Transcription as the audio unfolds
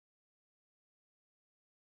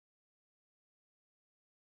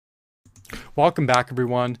Welcome back,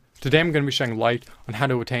 everyone. Today I'm going to be shedding light on how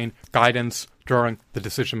to attain guidance during the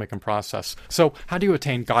decision-making process. So, how do you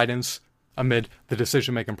attain guidance amid the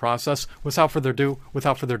decision-making process? Without further ado,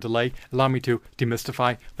 without further delay, allow me to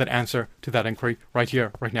demystify that answer to that inquiry right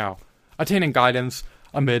here, right now. Attaining guidance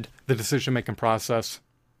amid the decision-making process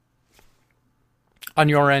on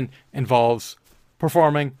your end involves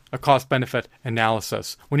performing a cost-benefit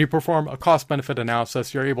analysis. When you perform a cost-benefit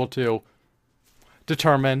analysis, you're able to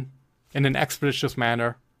determine in an expeditious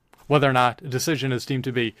manner whether or not a decision is deemed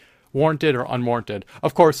to be warranted or unwarranted.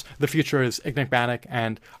 Of course, the future is enigmatic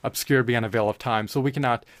and obscure beyond a veil of time, so we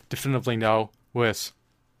cannot definitively know with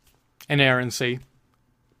inerrancy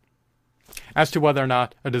as to whether or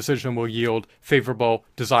not a decision will yield favorable,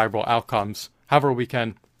 desirable outcomes. However, we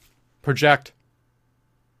can project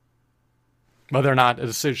whether or not a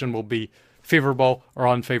decision will be favorable or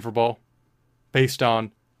unfavorable based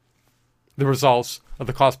on the results of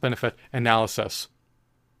the cost-benefit analysis.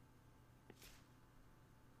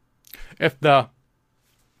 If the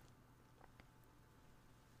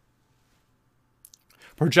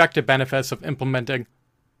projected benefits of implementing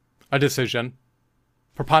a decision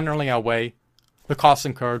preponderantly outweigh the costs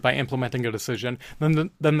incurred by implementing a decision, then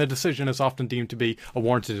the decision is often deemed to be a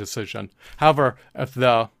warranted decision. However, if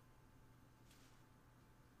the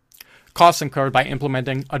costs incurred by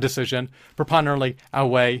implementing a decision preponderantly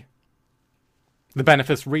outweigh the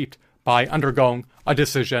benefits reaped by undergoing a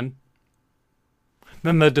decision,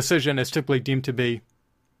 then the decision is typically deemed to be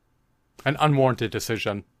an unwarranted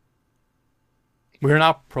decision. We are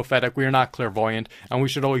not prophetic, we are not clairvoyant, and we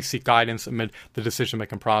should always seek guidance amid the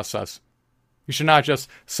decision-making process. You should not just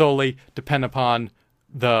solely depend upon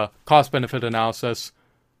the cost-benefit analysis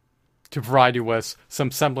to provide you with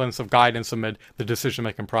some semblance of guidance amid the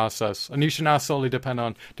decision-making process. And you should not solely depend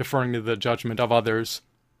on deferring to the judgment of others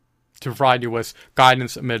to provide you with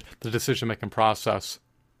guidance amid the decision-making process.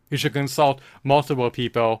 You should consult multiple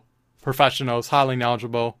people, professionals, highly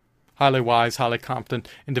knowledgeable, highly wise, highly competent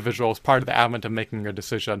individuals part of the advent of making a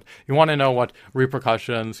decision. You want to know what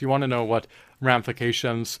repercussions, you want to know what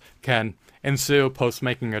ramifications can ensue post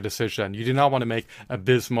making a decision. You do not want to make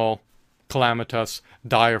abysmal, calamitous,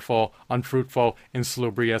 direful, unfruitful,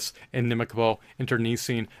 insalubrious, inimical,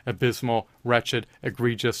 internecine, abysmal, wretched,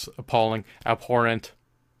 egregious, appalling, abhorrent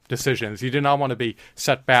decisions. You do not want to be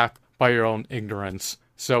set back by your own ignorance.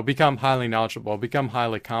 So become highly knowledgeable, become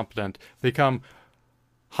highly competent, become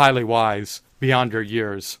highly wise beyond your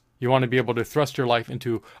years. You want to be able to thrust your life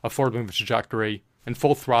into a forward-moving trajectory in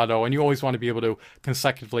full throttle, and you always want to be able to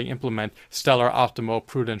consecutively implement stellar, optimal,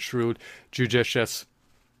 prudent, shrewd, judicious,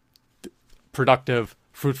 productive,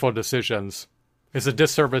 fruitful decisions. It's a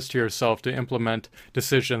disservice to yourself to implement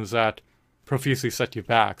decisions that profusely set you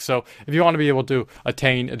back. So if you want to be able to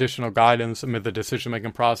attain additional guidance amid the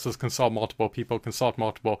decision-making process, consult multiple people, consult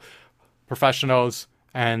multiple professionals,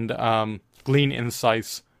 and glean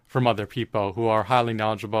insights from other people who are highly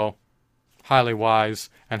knowledgeable, highly wise,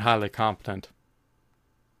 and highly competent.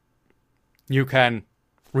 You can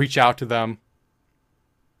reach out to them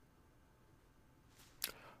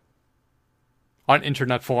on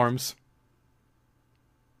internet forums.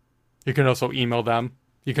 You can also email them.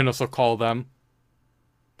 You can also call them.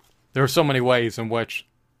 There are so many ways in which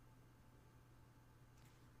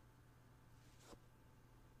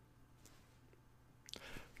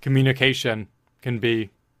communication can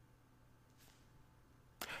be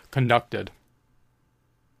conducted.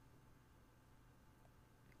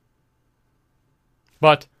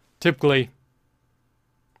 But typically,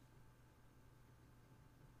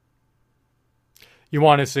 you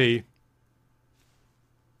want to see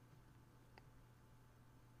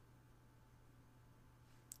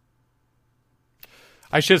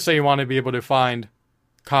you want to be able to find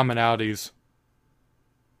commonalities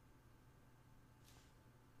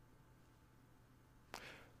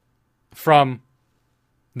from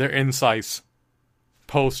their insights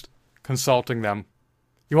post consulting them.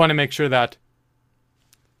 You want to make sure that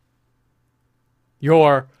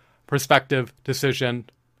your prospective decision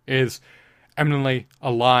is eminently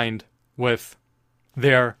aligned with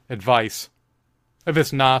their advice. If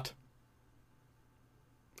it's not,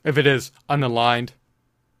 if it is unaligned,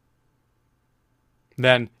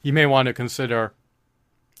 then you may want to consider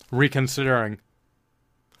reconsidering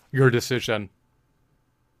your decision.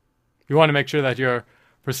 You want to make sure that your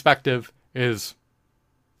perspective is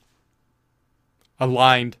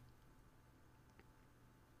aligned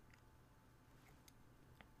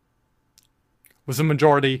with the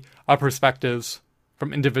majority of perspectives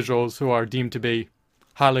from individuals who are deemed to be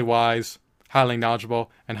highly wise, highly knowledgeable,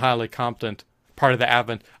 and highly competent, part of the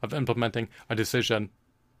advent of implementing a decision.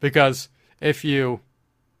 Because if you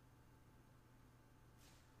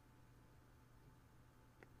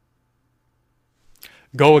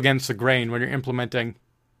go against the grain when you're implementing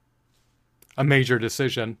a major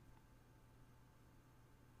decision,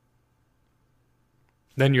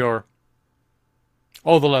 then you're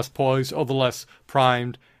all the less poised, all the less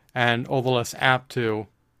primed, and all the less apt to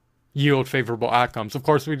yield favorable outcomes. Of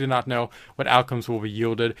course, we do not know what outcomes will be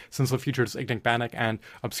yielded, since the future is enigmatic and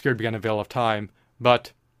obscured beyond a veil of time,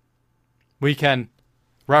 but we can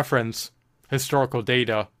reference historical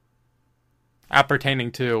data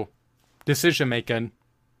appertaining to decision making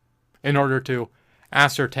in order to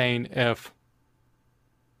ascertain if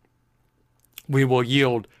we will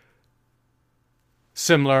yield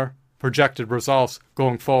similar projected results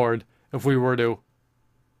going forward if we were to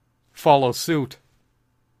follow suit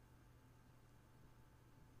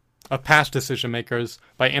of past decision makers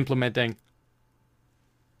by implementing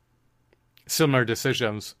similar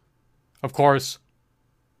decisions. Of course,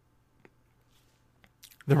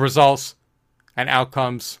 the results and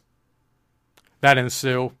outcomes that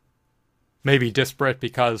ensue may be disparate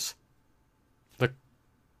because the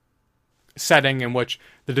setting in which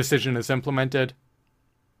the decision is implemented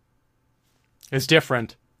is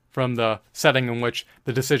different from the setting in which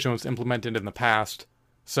the decision was implemented in the past.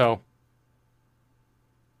 So,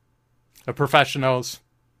 the professionals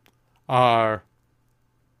are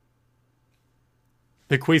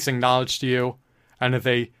bequeathing knowledge to you, and if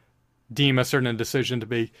they deem a certain decision to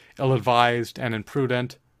be ill-advised and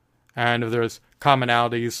imprudent, and if there's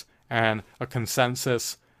commonalities and a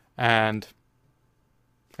consensus and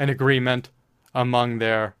an agreement among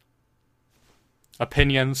their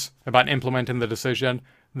opinions about implementing the decision,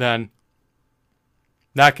 then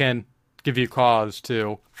that can give you cause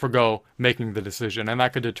to forgo making the decision, and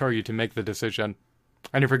that could deter you to make the decision.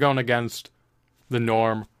 And if you're going against the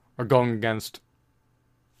norm, or going against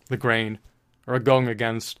the grain, or going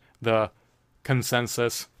against the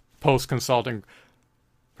consensus post-consulting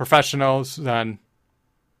professionals, then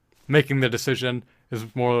making the decision is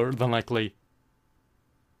more than likely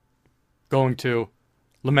going to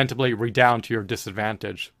lamentably redound to your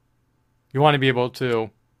disadvantage. You want to be able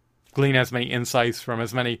to glean as many insights from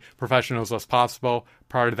as many professionals as possible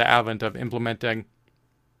prior to the advent of implementing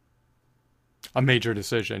a major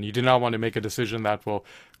decision. You do not want to make a decision that will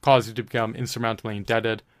cause you to become insurmountably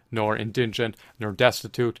indebted, nor indigent, nor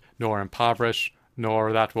destitute, nor impoverished,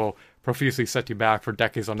 nor that will profusely set you back for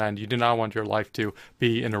decades on end. You do not want your life to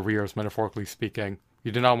be in arrears, metaphorically speaking.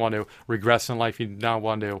 You do not want to regress in life. You do not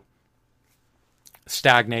want to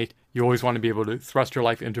stagnate. You always want to be able to thrust your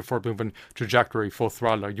life into a forward-moving trajectory, full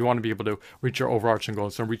throttle. You want to be able to reach your overarching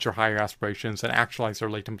goals and reach your higher aspirations and actualize your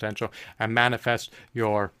latent potential and manifest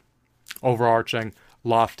your overarching,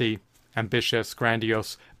 lofty, ambitious,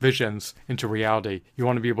 grandiose visions into reality. You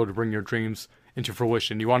want to be able to bring your dreams into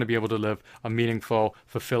fruition. You want to be able to live a meaningful,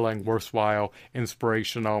 fulfilling, worthwhile,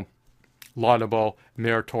 inspirational, laudable,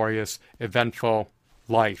 meritorious, eventful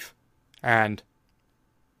life. And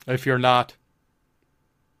if you're not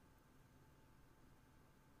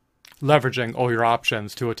leveraging all your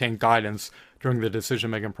options to attain guidance during the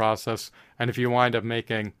decision-making process, and if you wind up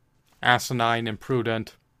making asinine,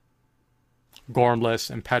 imprudent, gormless,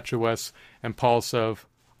 impetuous, impulsive,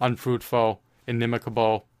 unfruitful,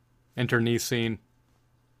 inimical, internecine,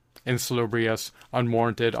 insalubrious,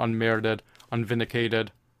 unwarranted, unmerited,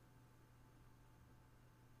 unvindicated,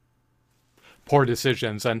 poor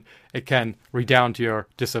decisions, and it can redound to your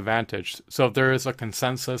disadvantage. So if there is a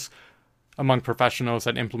consensus among professionals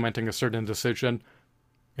that implementing a certain decision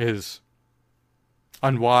is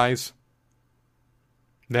unwise,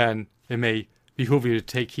 then it may behoove you to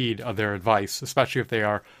take heed of their advice, especially if they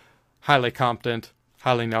are highly competent,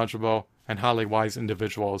 highly knowledgeable, and highly wise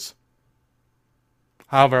individuals.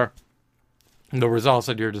 However, the results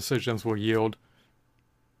that your decisions will yield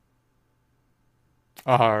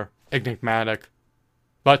are enigmatic,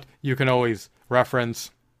 but you can always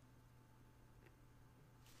reference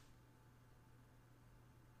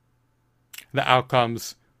the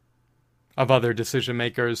outcomes of other decision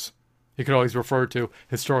makers. You can always refer to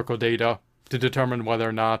historical data to determine whether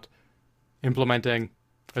or not implementing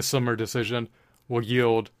a similar decision will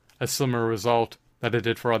yield a similar result that it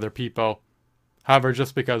did for other people. However,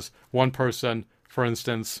 just because one person, for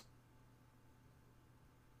instance,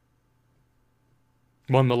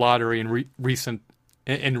 won the lottery in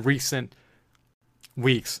recent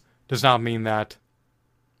weeks does not mean that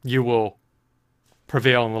you will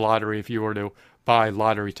prevail in the lottery if you were to buy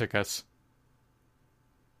lottery tickets.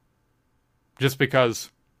 Just because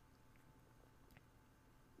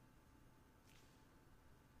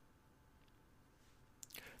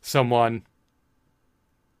someone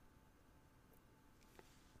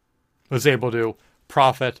was able to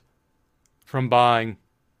profit from buying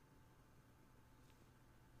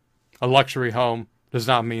a luxury home does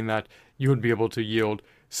not mean that you would be able to yield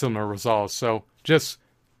similar results. So just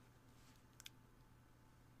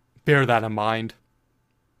bear that in mind.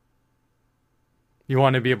 You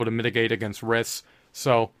want to be able to mitigate against risks.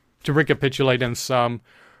 So to recapitulate in some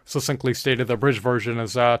succinctly stated, the abridged version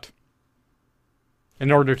is that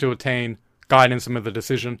in order to attain guidance in the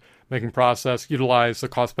decision-making process, utilize the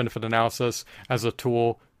cost-benefit analysis as a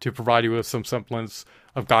tool to provide you with some semblance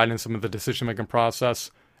of guidance in the decision-making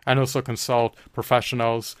process, and also consult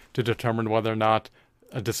professionals to determine whether or not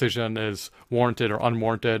a decision is warranted or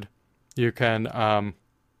unwarranted. You can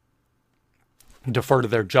defer to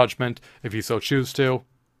their judgment if you so choose to.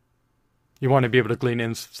 You want to be able to glean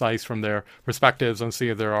insights from their perspectives and see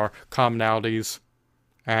if there are commonalities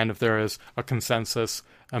and if there is a consensus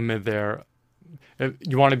amid their...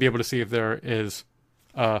 You want to be able to see if there is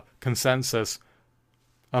a consensus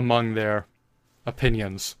among their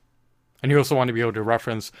opinions. And you also want to be able to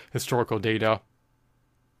reference historical data.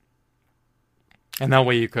 And that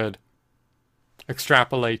way you could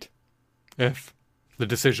extrapolate if the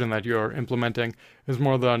decision that you're implementing is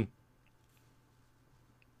more than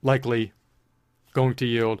likely going to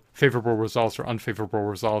yield favorable results or unfavorable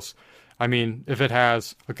results. I mean, if it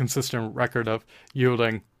has a consistent record of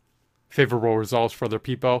yielding favorable results for other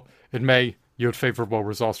people, it may yield favorable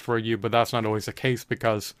results for you, but that's not always the case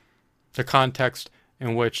because the context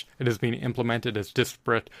in which it is being implemented is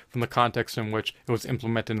disparate from the context in which it was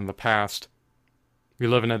implemented in the past. You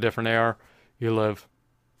live in a different era. You live,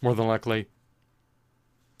 more than likely,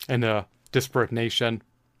 in a disparate nation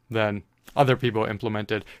than other people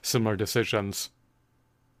implemented similar decisions.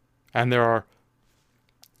 And there are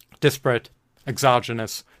disparate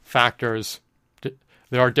exogenous factors.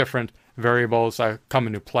 There are different variables that come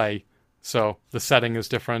into play. So the setting is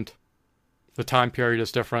different, the time period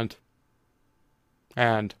is different,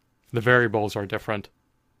 and the variables are different.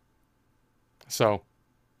 So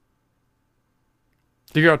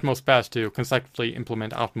do your utmost best to consecutively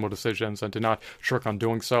implement optimal decisions and do not shirk on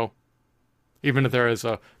doing so. Even if there is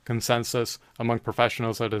a consensus among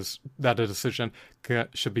professionals that a decision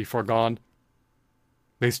should be foregone,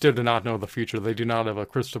 they still do not know the future. They do not have a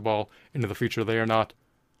crystal ball into the future. They are not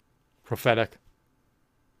prophetic.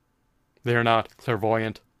 They are not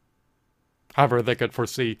clairvoyant. However, they could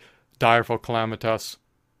foresee direful, calamitous,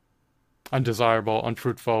 undesirable,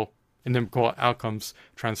 unfruitful, inimical outcomes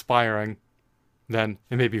transpiring. Then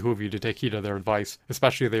it may behoove you to take heed of their advice,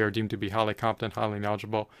 especially if they are deemed to be highly competent, highly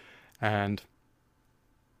knowledgeable, and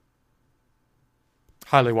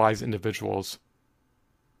highly wise individuals.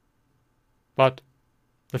 But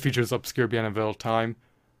the future is obscure beyond a veil of time,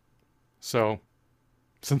 so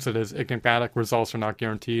since it is enigmatic, results are not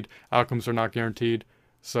guaranteed, outcomes are not guaranteed,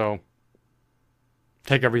 so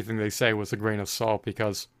take everything they say with a grain of salt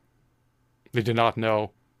because they do not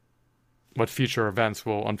know what future events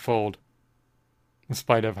will unfold, in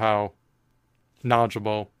spite of how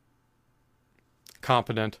knowledgeable,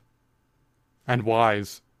 competent, and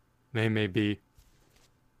wise they may be.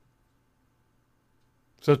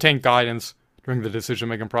 So obtain guidance during the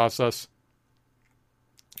decision-making process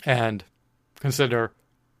and consider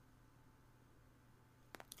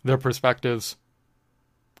their perspectives,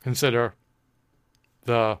 consider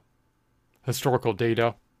the historical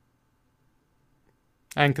data,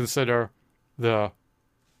 and consider the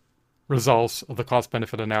results of the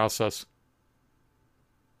cost-benefit analysis.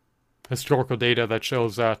 Historical data that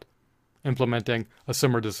shows that implementing a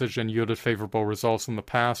similar decision yielded favorable results in the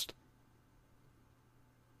past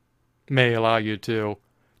may allow you to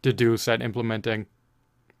deduce that implementing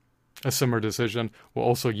a similar decision will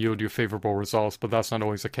also yield you favorable results, but that's not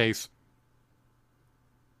always the case.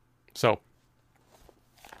 So,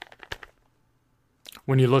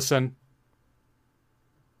 when you listen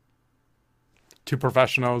to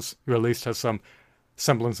professionals, you at least have some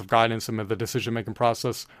semblance of guidance in the decision-making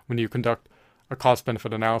process. When you conduct a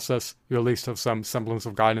cost-benefit analysis, you at least have some semblance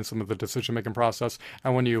of guidance in the decision-making process.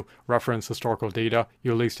 And when you reference historical data,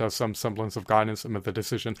 you at least have some semblance of guidance in the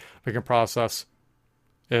decision-making process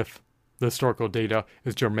if the historical data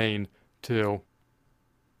is germane to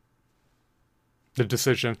the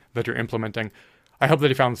decision that you're implementing. I hope that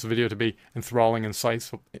you found this video to be enthralling,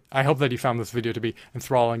 insightful.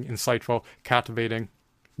 Captivating,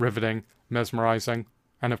 riveting, mesmerizing,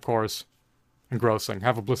 and of course, engrossing.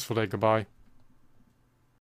 Have a blissful day. Goodbye.